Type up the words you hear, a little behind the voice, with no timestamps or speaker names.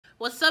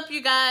What's up,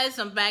 you guys?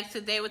 I'm back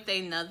today with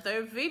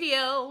another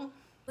video.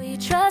 We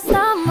trust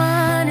our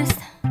honest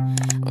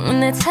when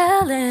they're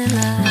telling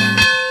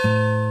lies.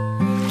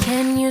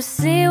 Can you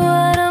see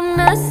what I'm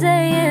not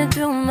saying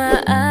through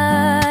my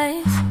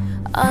eyes?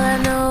 All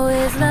I know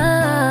is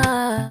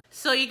love.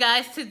 So you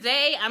guys,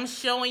 today I'm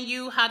showing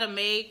you how to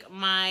make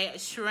my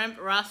shrimp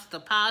Rasta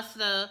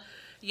pasta.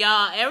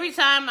 Y'all, every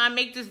time I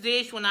make this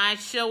dish, when I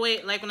show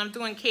it, like when I'm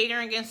doing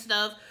catering and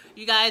stuff,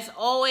 you guys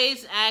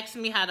always ask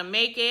me how to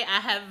make it. I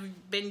have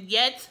been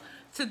yet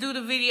to do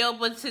the video,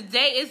 but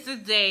today is the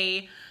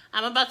day.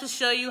 I'm about to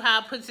show you how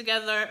I put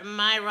together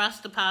my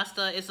Rasta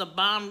pasta. It's a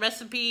bomb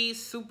recipe,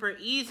 super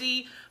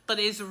easy, but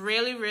it's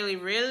really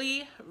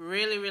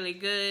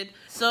good.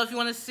 So if you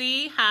want to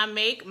see how I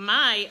make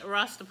my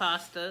Rasta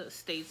pasta,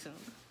 stay tuned.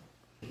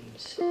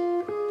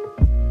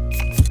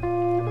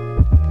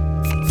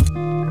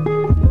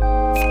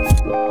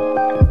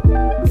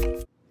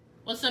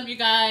 What's up, you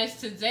guys?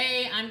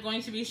 Today I'm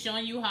going to be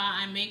showing you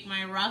how I make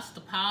my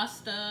Rasta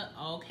pasta.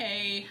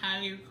 Okay,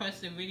 highly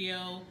requested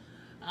video.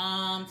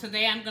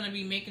 Today I'm going to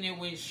be making it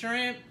with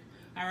shrimp.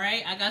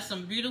 Alright, I got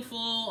some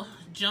beautiful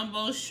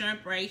jumbo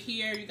shrimp right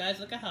here. You guys,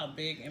 look at how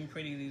big and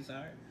pretty these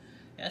are.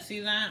 Y'all see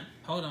that?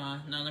 Hold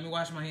on. Now let me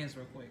wash my hands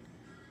real quick.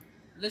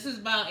 This is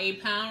about a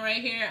pound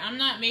right here. I'm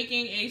not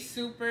making a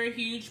super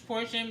huge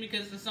portion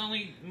because it's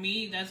only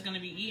me that's going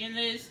to be eating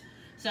this.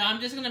 So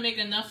I'm just going to make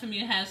enough for me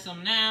to have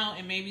some now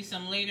and maybe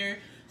some later.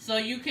 So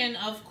you can,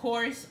 of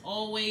course,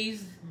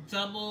 always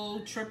double,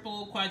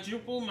 triple,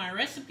 quadruple my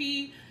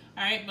recipe.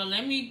 Alright, but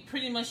let me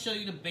pretty much show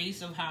you the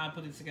base of how I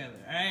put it together.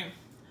 Alright,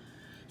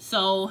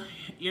 so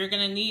you're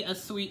going to need a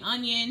sweet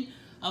onion.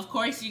 Of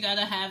course, you got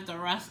to have the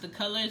Rasta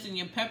colors in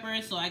your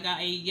pepper. So I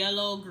got a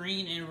yellow,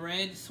 green, and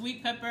red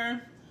sweet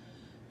pepper.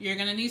 You're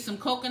going to need some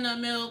coconut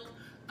milk.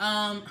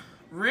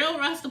 Real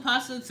Rasta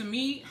pasta, to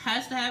me,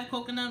 has to have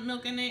coconut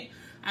milk in it.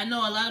 I know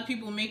a lot of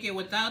people make it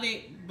without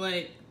it,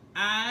 but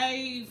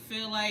I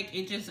feel like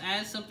it just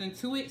adds something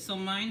to it. So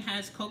mine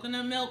has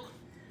coconut milk.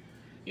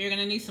 You're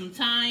going to need some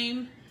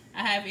thyme.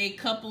 I have a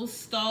couple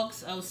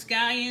stalks of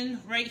scallion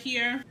right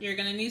here. You're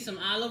going to need some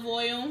olive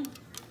oil.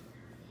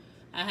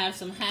 I have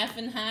some half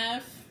and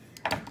half.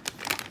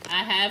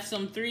 I have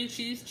some 3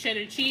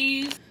 cheddar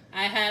cheese.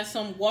 I have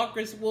some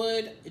Walker's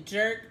Wood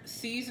jerk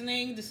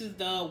seasoning. This is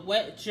the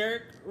wet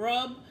jerk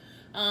rub.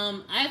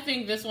 I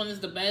think this one is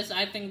the best.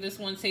 I think this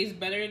one tastes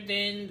better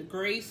than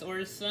Grace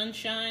or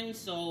Sunshine.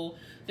 So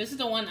this is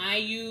the one I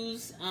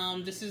use.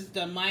 This is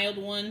the mild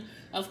one.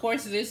 Of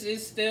course, this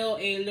is still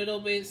a little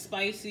bit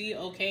spicy,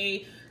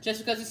 okay?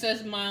 Just because it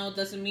says mild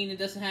doesn't mean it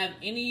doesn't have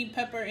any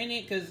pepper in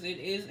it, because it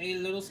is a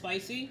little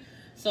spicy.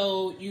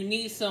 So you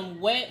need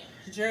some wet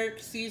jerk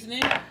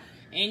seasoning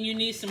and you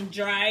need some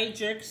dry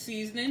jerk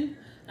seasoning.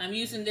 I'm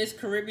using this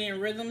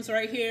Caribbean Rhythms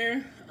right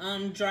here.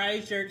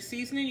 Dry jerk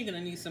seasoning. You're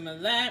going to need some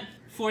of that.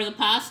 For the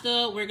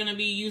pasta, we're going to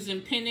be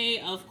using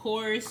penne, of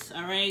course.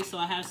 Alright, so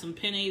I have some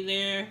penne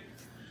there.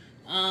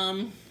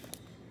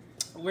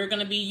 We're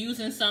going to be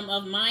using some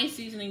of my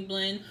seasoning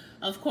blend.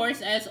 Of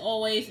course, as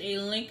always, a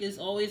link is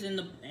always in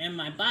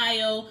my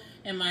bio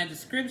and my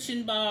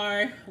description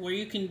bar where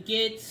you can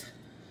get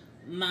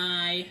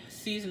my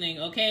seasoning,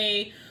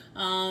 okay?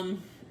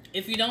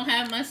 If you don't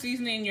have my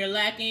seasoning, you're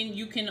lacking,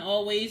 you can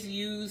always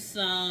use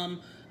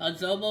some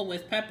adobo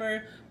with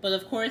pepper. But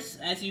of course,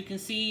 as you can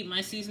see, my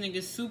seasoning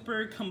is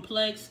super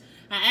complex.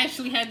 I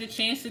actually had the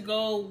chance to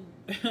go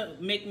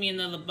make me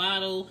another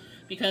bottle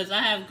because I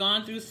have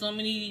gone through so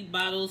many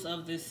bottles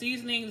of this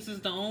seasoning. This is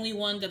the only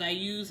one that I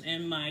use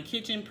in my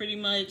kitchen pretty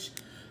much,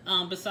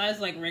 besides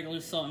like regular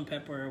salt and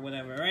pepper or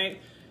whatever,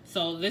 right?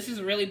 So this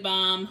is really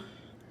bomb.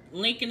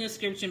 Link in the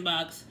description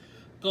box.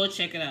 Go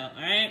check it out,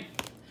 alright?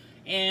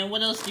 And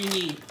what else do you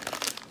need?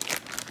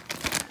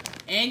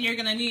 And you're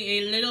gonna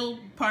need a little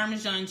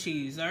Parmesan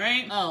cheese,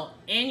 alright? Oh,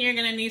 and you're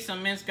gonna need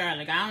some minced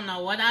garlic. I don't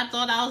know what I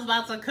thought I was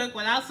about to cook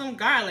without some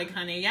garlic,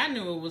 honey. Y'all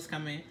knew it was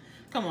coming.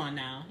 Come on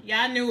now.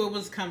 Y'all knew it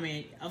was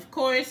coming. Of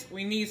course,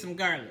 we need some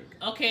garlic.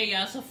 Okay,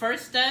 y'all, so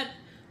first step,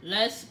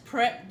 let's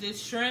prep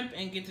this shrimp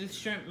and get this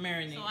shrimp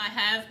marinated. So I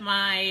have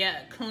my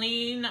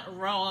clean,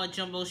 raw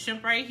jumbo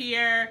shrimp right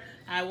here.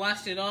 I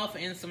washed it off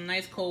in some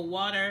nice cold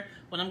water.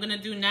 What I'm gonna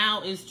do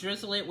now is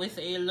drizzle it with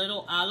a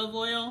little olive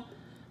oil.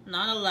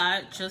 Not a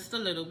lot, just a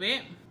little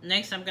bit.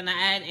 Next, I'm gonna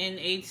add in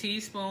a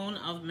teaspoon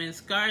of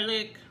minced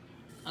garlic,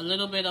 a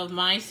little bit of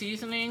my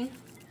seasoning,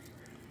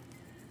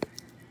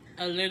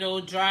 a little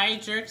dry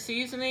jerk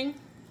seasoning.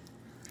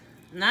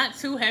 Not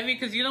too heavy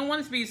because you don't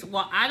want it to be,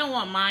 well, I don't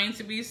want mine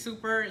to be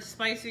super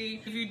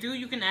spicy. If you do,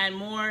 you can add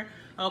more,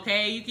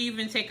 okay? You can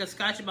even take a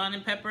Scotch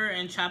bonnet pepper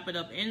and chop it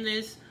up in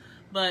this.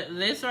 But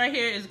this right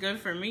here is good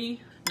for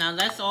me. Now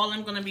that's all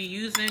I'm going to be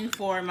using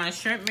for my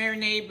shrimp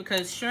marinade,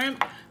 because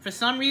shrimp, for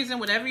some reason,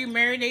 whatever you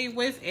marinate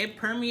with, it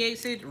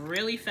permeates it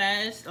really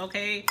fast,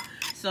 okay?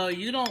 So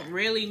you don't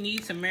really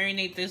need to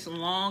marinate this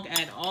long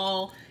at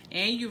all,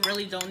 and you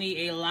really don't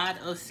need a lot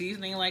of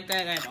seasoning like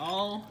that at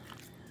all.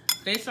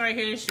 This right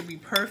here should be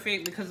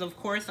perfect because, of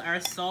course, our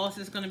sauce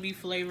is going to be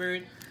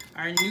flavored.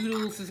 Our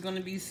noodles is going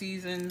to be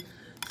seasoned.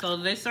 So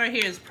this right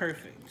here is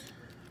perfect.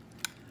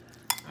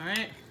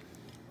 Alright.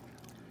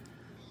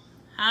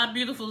 How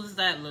beautiful does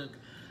that look?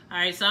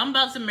 Alright, so I'm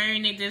about to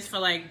marinate this for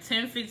like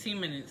 10-15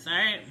 minutes,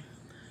 alright?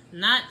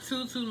 Not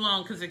too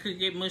long because it could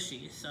get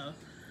mushy, so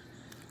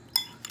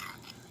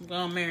I'm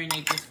gonna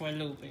marinate this for a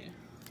little bit.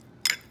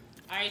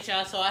 Alright,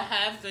 y'all, so I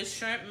have the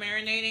shrimp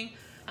marinating.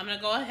 I'm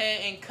gonna go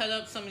ahead and cut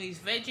up some of these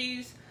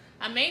veggies.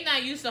 I may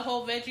not use the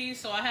whole veggies,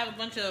 so I have a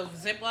bunch of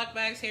Ziploc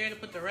bags here to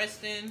put the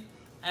rest in.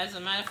 As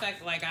a matter of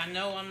fact, like, I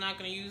know I'm not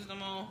gonna use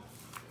them all.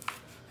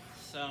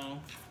 So,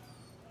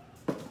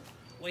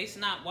 waste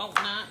not, won't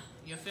not.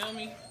 You feel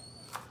me?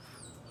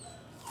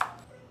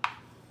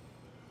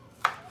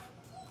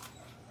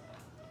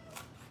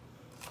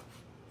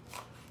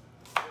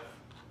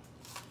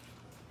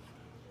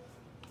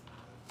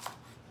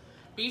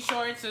 Be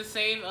sure to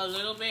save a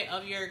little bit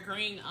of your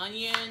green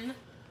onion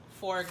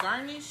for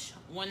garnish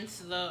once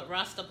the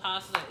Rasta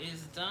pasta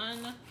is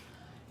done.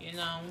 You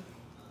know,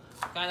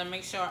 gotta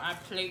make sure our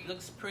plate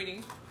looks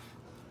pretty.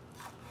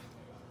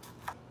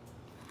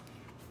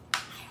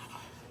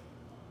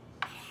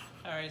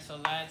 Alright, so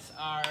that's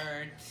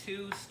our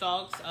 2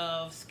 stalks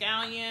of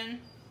scallion.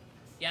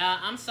 Yeah,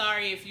 I'm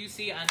sorry if you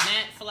see a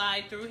gnat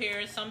fly through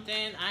here or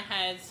something. I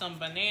had some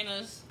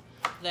bananas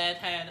that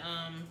had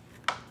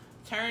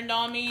turned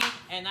on me,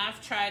 and I've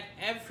tried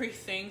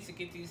everything to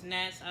get these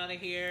gnats out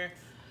of here.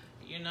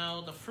 You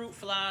know, the fruit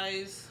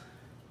flies.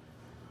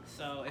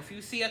 So if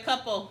you see a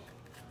couple,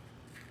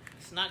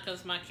 it's not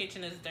because my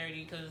kitchen is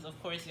dirty, because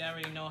of course you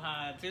already know how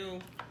I do.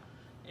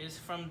 It's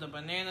from the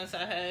bananas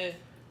I had.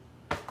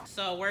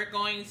 So we're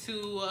going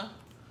to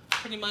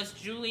pretty much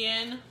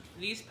julienne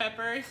these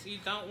peppers. You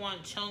don't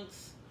want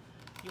chunks,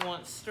 you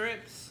want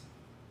strips.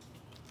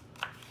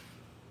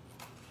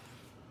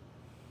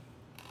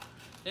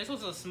 This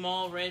was a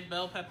small red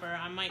bell pepper.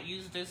 I might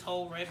use this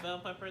whole red bell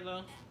pepper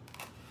though.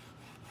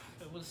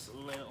 It was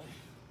little.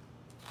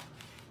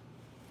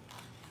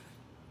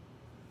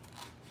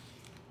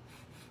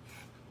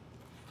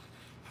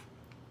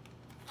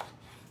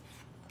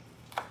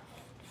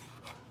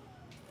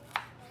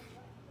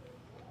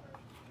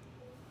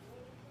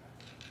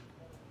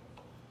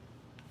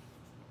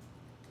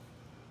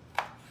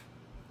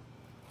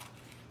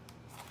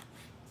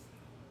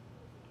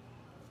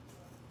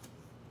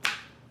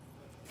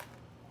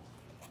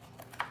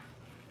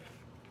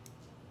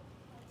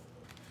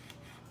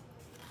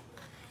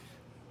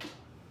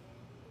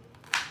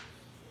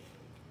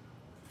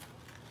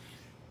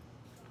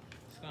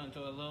 Gonna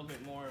do a little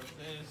bit more of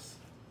this.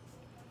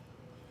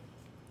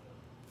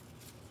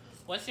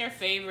 What's your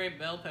favorite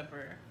bell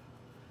pepper?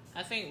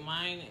 I think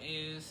mine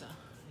is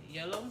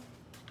yellow.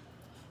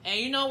 And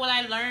you know what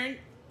I learned?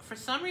 For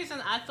some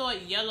reason, I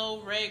thought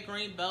yellow, red,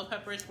 green bell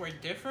peppers were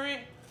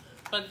different,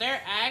 but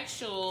they're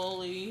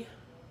actually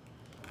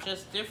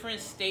just different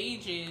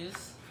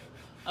stages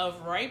of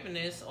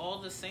ripeness, all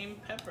the same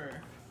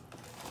pepper.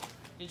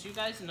 Did you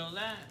guys know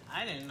that?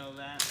 I didn't know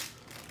that.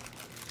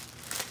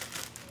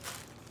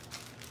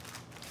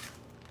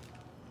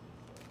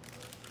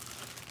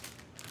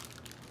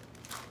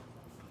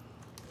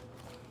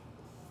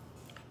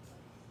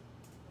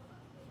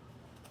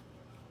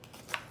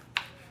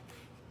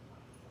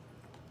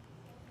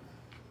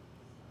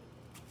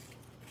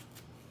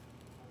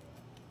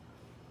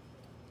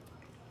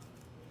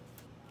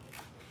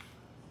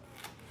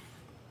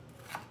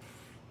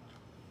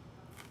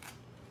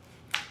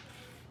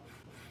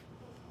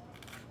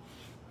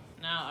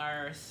 Now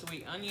our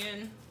sweet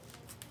onion.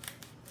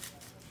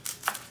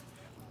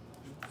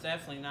 I'm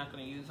definitely not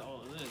going to use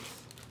all of this.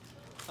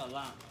 It's a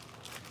lot.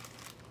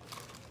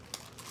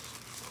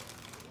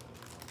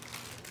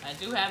 I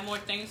do have more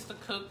things to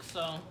cook,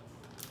 so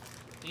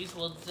these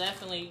will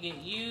definitely get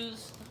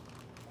used.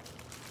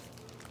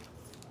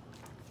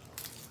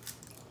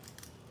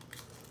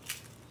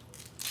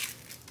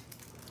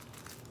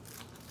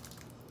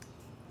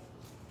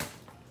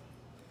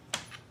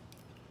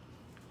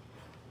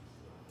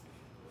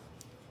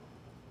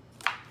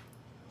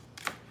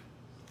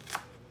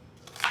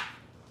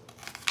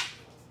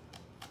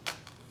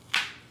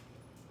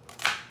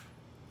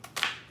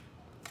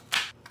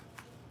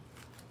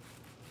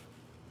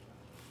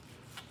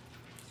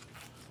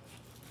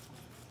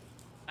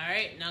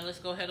 Alright, now let's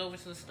go head over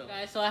to the stove.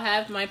 Guys, so I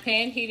have my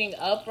pan heating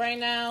up right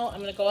now. I'm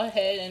going to go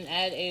ahead and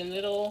add a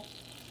little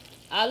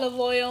olive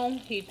oil.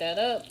 Heat that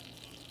up.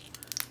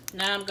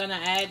 Now I'm going to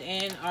add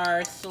in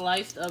our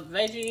sliced up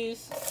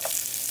veggies.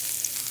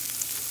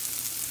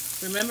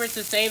 Remember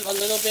to save a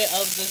little bit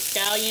of the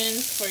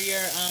scallions for your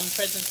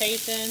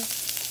presentation.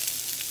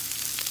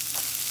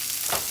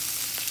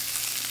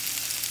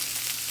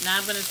 Now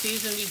I'm going to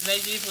season these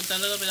veggies with a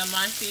little bit of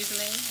my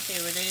seasoning.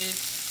 Here it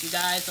is. You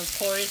guys, of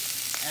course,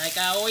 like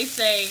I always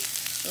say,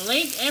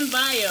 link in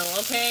bio,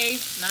 okay?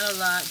 Not a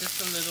lot,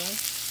 just a little.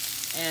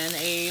 And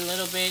a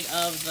little bit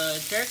of the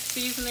jerk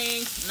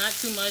seasoning. Not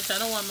too much. I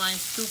don't want mine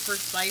super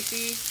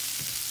spicy,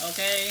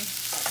 okay?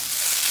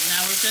 Now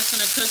we're just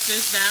going to cook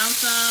this down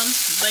some.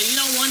 But you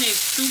don't want it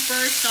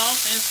super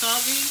soft and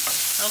soggy,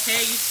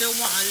 okay? You still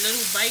want a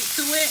little bite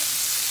to it.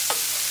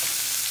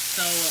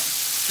 So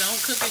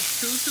don't cook it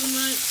too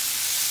much.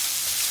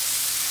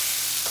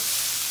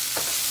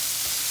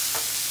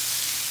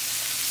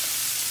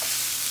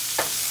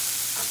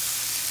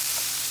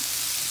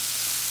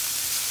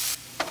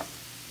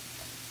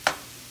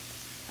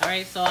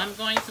 Alright, so I'm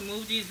going to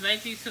move these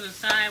veggies to the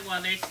side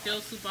while they're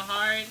still super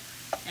hard.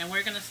 And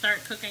we're going to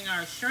start cooking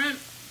our shrimp.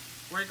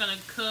 We're going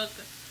to cook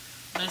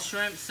the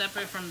shrimp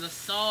separate from the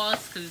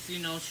sauce because, you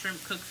know,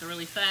 shrimp cooks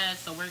really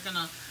fast. So we're going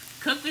to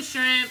cook the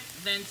shrimp,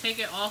 then take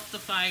it off the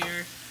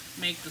fire,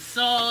 make the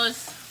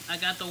sauce. I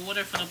got the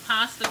water for the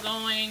pasta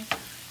going.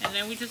 And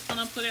then we're just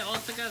going to put it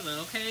all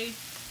together, okay?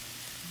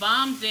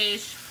 Bomb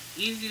dish,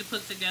 easy to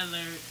put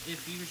together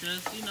if you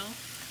just, you know,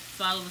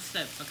 follow the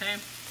steps, okay?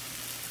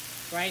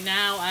 Right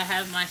now, I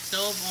have my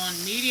stove on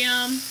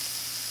medium.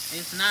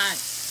 It's not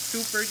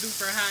super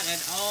duper hot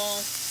at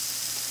all.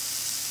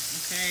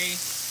 Okay,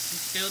 you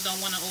still don't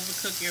want to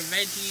overcook your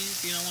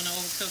veggies. You don't want to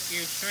overcook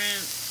your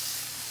shrimp.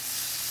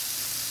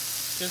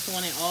 Just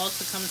want it all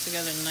to come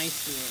together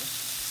nicely.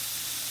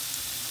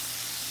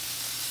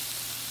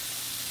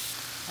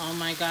 Oh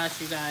my gosh,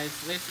 you guys,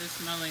 this is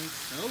smelling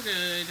so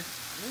good.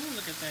 Ooh,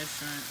 look at that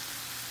shrimp.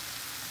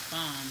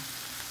 Bomb.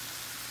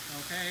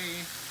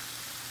 Okay.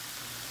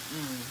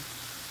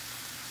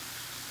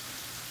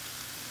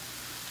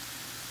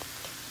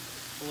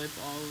 Flip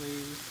all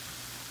these.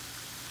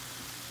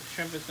 The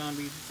shrimp is going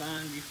to be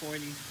done before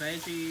these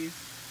veggies.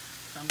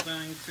 So I'm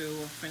going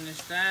to finish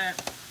that.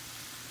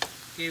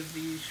 Give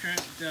the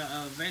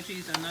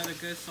veggies another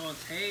good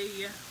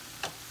saute.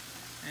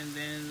 And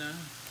then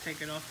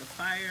take it off the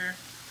fire.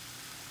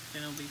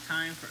 Then it'll be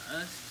time for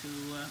us to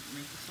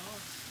make the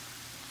sauce.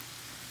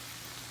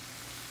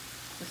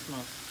 This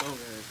smells so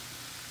good.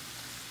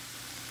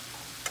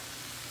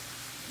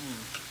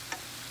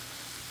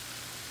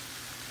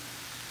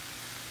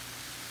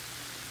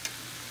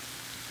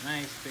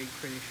 Nice big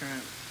pretty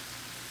shrimp.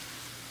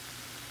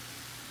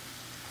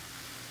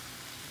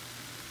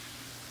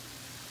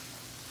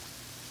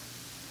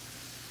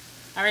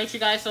 Alright, you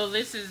guys, so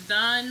this is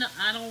done.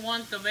 I don't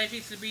want the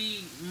veggies to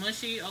be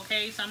mushy,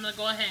 okay? So I'm going to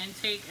go ahead and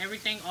take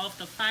everything off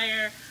the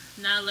fire.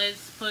 Now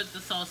let's put the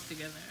sauce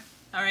together.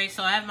 Alright,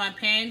 so I have my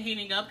pan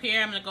heating up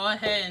here. I'm going to go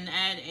ahead and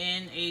add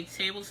in a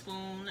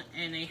tablespoon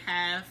and a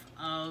half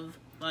of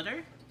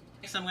butter.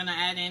 Next, I'm going to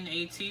add in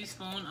a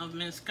teaspoon of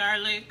minced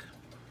garlic,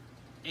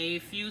 a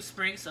few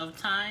sprigs of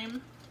thyme,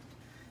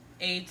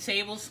 a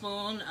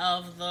tablespoon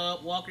of the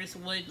Walker's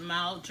Wood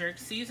mild jerk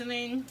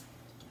seasoning,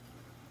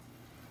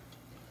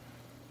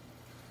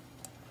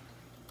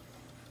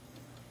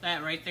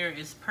 that right there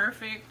is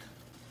perfect.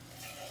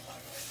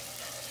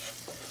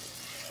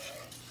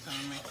 Gonna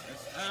mix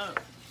this up.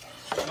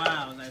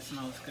 Wow, that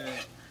smells good.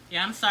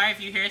 Yeah, I'm sorry if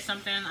you hear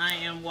something. I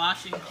am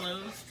washing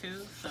clothes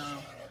too, so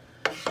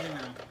you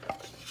know,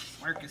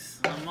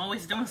 I'm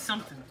always doing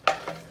something.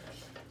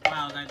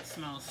 Wow, that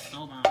smells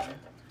so bomb.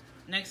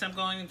 Next, I'm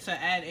going to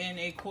add in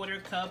a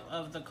 1/4 cup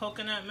of the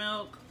coconut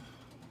milk.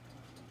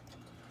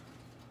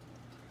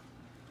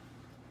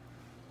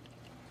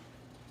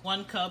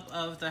 One cup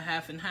of the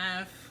half and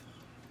half.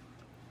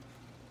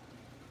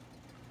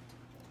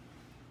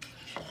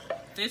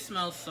 This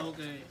smells so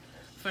good.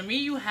 For me,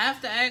 you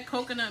have to add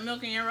coconut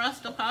milk in your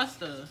Rasta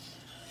pasta.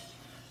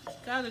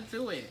 Gotta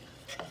do it.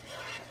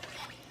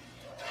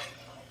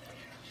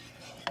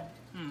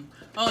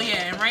 Oh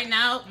yeah, and right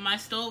now my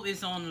stove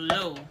is on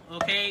low,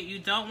 okay? You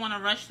don't want to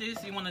rush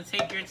this. You want to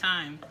take your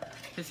time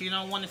because you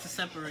don't want it to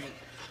separate.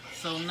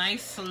 So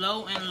nice,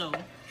 slow and low.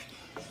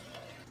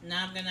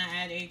 Now I'm going to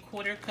add a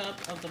 1/4 cup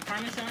of the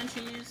Parmesan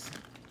cheese,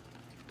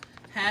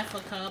 half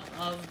a cup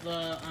of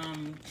the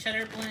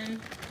cheddar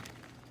blend.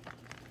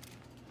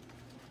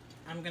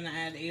 I'm going to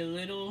add a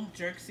little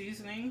jerk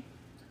seasoning.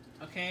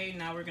 Okay,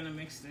 now we're going to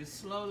mix this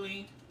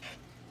slowly.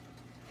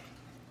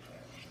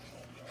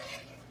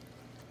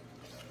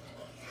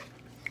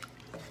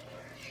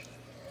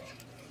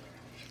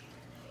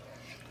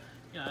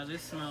 Yeah,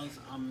 this smells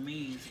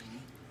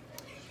amazing.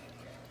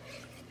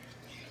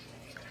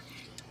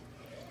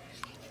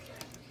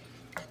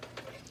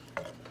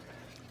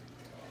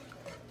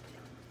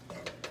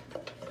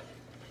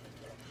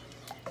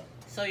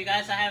 So you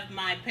guys, I have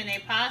my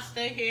penne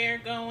pasta here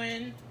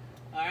going.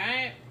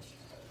 Alright.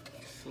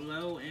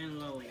 Slow and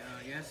low,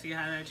 y'all. You guys see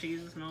how that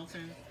cheese is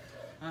melting?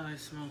 Oh, it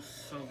smells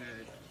so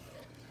good.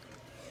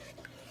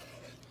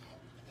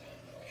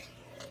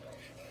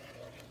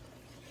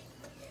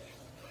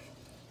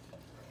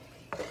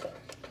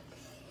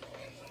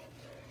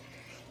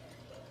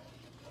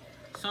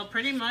 So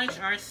pretty much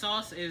our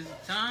sauce is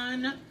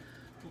done.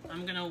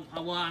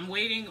 I'm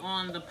waiting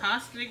on the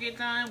pasta to get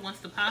done. Once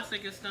the pasta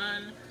gets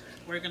done,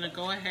 we're gonna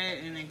go ahead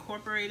and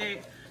incorporate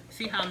it.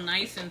 See how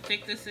nice and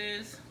thick this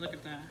is? Look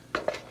at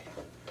that.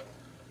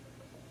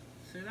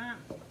 See that?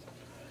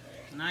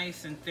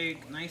 Nice and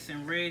thick, nice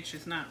and rich.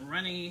 It's not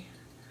runny.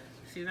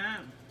 See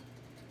that?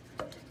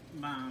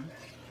 Bomb.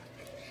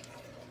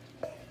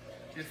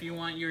 If you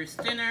want yours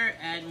thinner,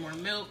 add more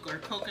milk or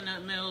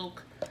coconut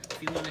milk.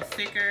 If you want it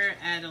thicker,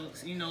 add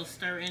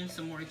stir in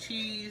some more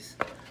cheese.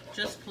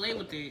 Just play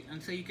with it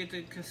until you get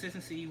the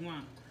consistency you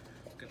want.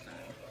 Look at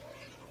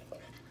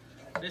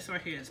that. This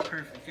right here is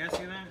perfect. Y'all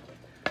see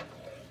that?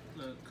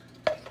 Look.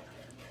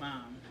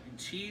 Bomb. And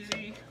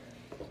cheesy.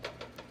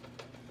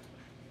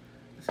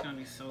 It's gonna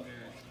be so good.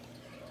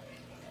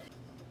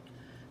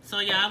 So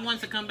yeah, I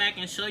wanted to come back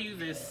and show you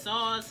this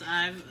sauce.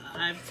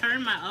 I've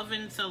turned my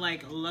oven to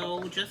like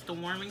low, just the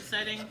warming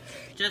setting,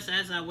 just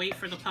as I wait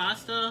for the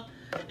pasta.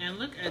 And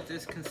look at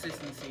this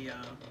consistency, y'all.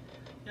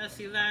 Y'all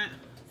see that?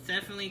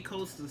 Definitely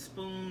coats the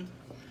spoon.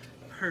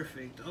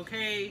 Perfect,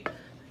 okay?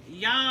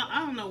 Y'all,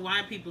 I don't know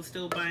why people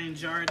still buying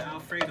jarred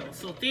Alfredo.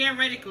 So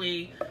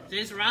theoretically,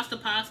 this Rasta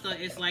pasta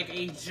is like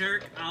a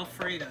jerk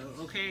Alfredo,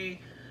 okay?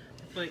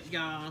 But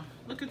y'all,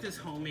 look at this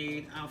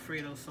homemade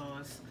Alfredo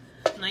sauce.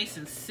 Nice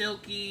and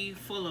silky,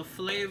 full of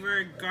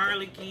flavor,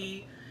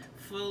 garlicky,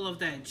 full of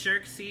that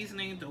jerk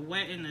seasoning, the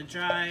wet and the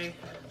dry.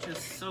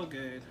 Just so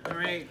good, all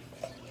right?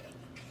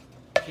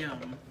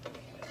 Yum.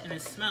 And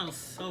it smells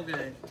so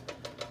good.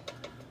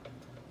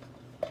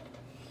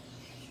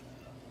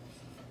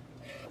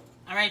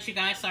 All right, you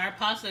guys, so our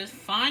pasta is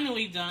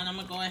finally done. I'm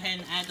gonna go ahead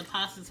and add the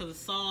pasta to the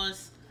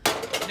sauce.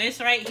 This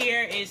right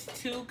here is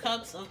 2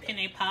 cups of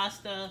penne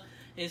pasta.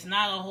 It's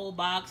not a whole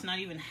box, not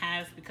even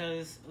half,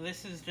 because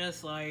this is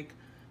just like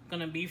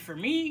gonna be for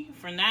me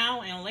for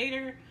now and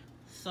later.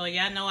 So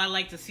y'all know I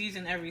like to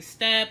season every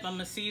step. I'm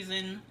gonna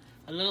season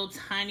a little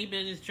tiny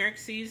bit of jerk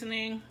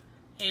seasoning,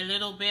 a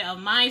little bit of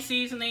my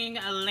seasoning,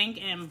 a link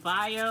in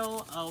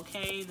bio.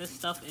 Okay, this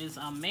stuff is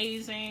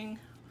amazing.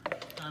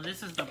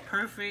 This is the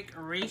perfect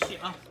ratio.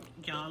 Oh,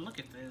 y'all, look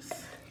at this.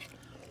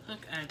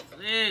 Look at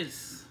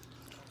this.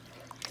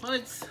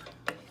 What?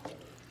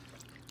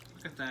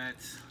 Look at that.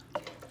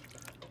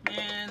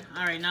 Man.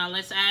 All right, now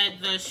let's add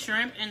the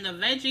shrimp and the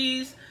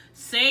veggies.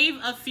 Save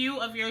a few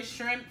of your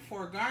shrimp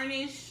for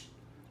garnish.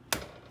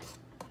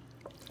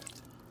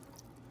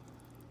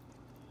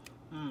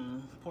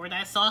 Pour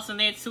that sauce in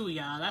there too,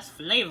 y'all. That's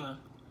flavor.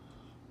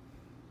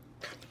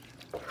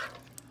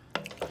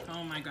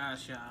 Oh my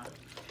gosh, y'all.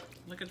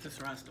 Look at this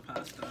Rasta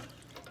pasta.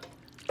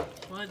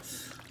 What?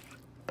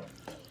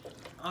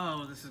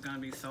 Oh, this is gonna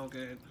be so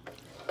good.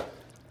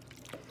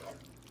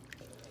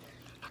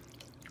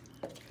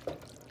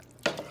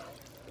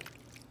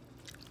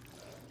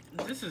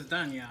 This is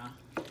done, y'all.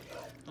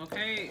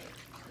 Okay?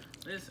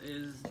 This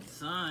is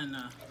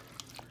done.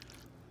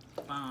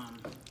 Bomb.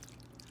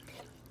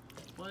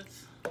 What?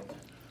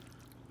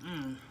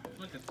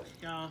 Look at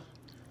y'all.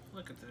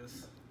 Look at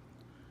this.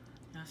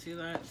 Y'all see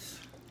that?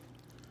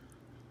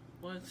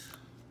 What?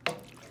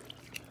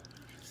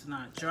 It's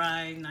not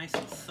dry, nice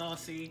and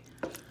saucy.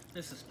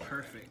 This is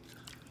perfect.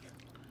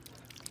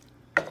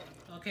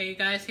 Okay, you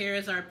guys, here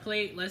is our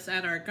plate. Let's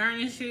add our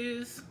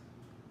garnishes.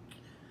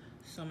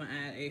 So I'm gonna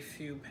add a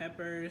few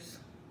peppers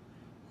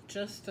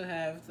just to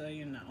have the,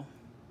 you know,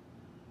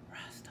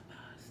 Rasta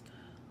pasta,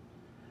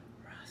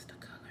 Rasta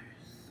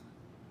colors.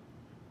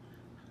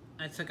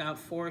 I took out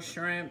 4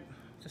 shrimp.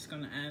 Just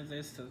gonna add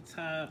this to the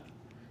top.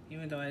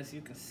 Even though, as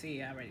you can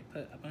see, I already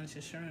put a bunch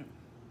of shrimp.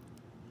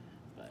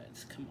 But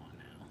come on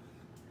now.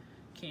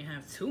 Can't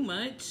have too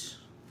much.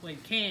 Well,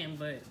 it can,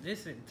 but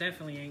this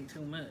definitely ain't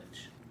too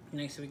much.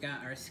 Next, we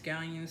got our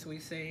scallions we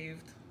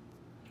saved.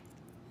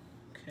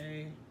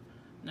 Okay.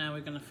 Now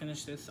we're gonna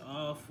finish this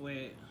off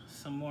with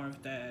some more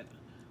of that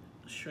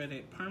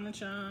shredded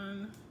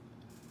Parmesan.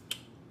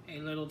 A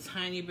little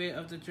tiny bit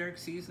of the jerk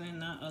seasoning,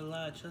 not a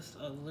lot, just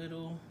a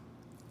little.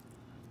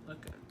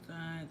 Look at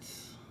that.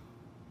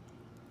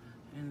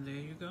 And there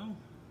you go.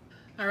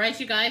 All right,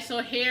 you guys,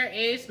 so here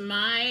is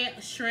my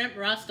shrimp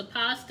Rasta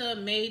pasta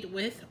made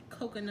with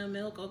coconut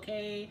milk,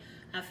 okay?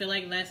 I feel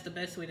like that's the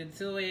best way to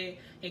do it.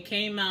 It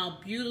came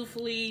out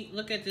beautifully.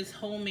 Look at this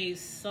homemade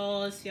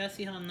sauce. Y'all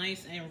see how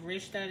nice and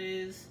rich that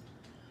is?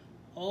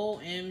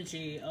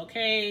 OMG,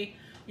 okay?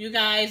 You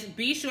guys,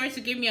 be sure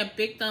to give me a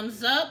big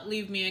thumbs up.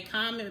 Leave me a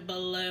comment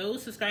below.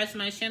 Subscribe to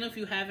my channel if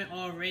you haven't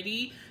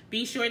already.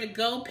 Be sure to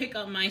go pick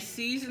up my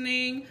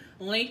seasoning.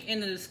 Link in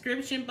the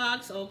description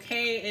box,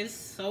 okay? It's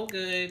so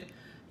good,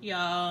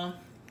 y'all.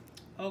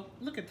 Oh,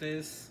 look at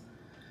this.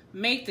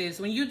 Make this.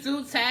 When you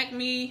do tag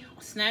me,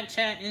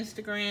 Snapchat,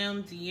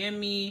 Instagram, DM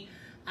me.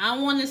 I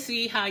want to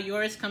see how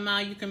yours come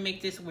out. You can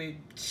make this with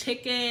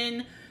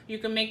chicken. You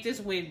can make this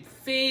with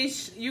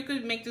fish. You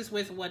could make this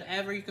with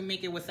whatever. You can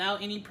make it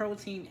without any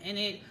protein in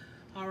it.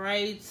 All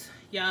right,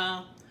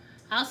 y'all.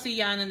 I'll see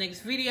y'all in the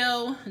next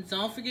video.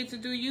 Don't forget to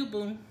do you,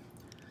 boo.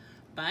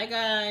 Bye,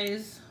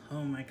 guys.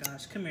 Oh, my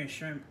gosh. Come here,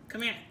 shrimp.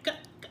 Come here.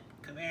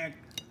 Come here.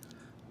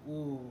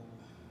 Ooh.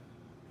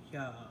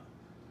 Y'all.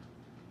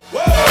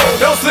 Whoa,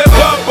 don't slip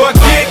up or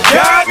get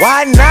caught.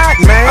 Why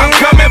not, man? I'm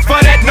coming for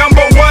that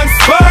number